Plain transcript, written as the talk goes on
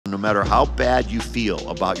No matter how bad you feel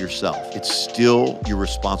about yourself, it's still your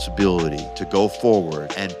responsibility to go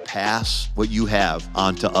forward and pass what you have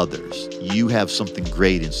on to others. You have something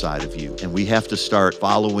great inside of you, and we have to start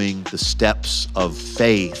following the steps of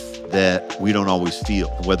faith that we don't always feel.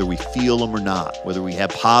 Whether we feel them or not, whether we have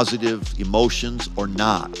positive emotions or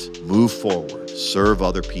not, move forward, serve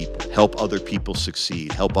other people, help other people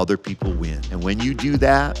succeed, help other people win. And when you do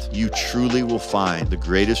that, you truly will find the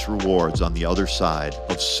greatest rewards on the other side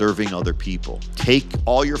of serving other people. Take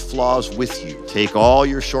all your flaws with you, take all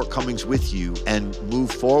your shortcomings with you, and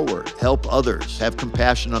move forward. Help others, have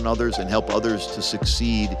compassion on others, and help others to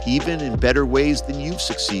succeed even in better ways than you've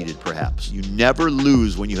succeeded, perhaps. You never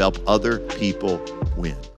lose when you help other people win.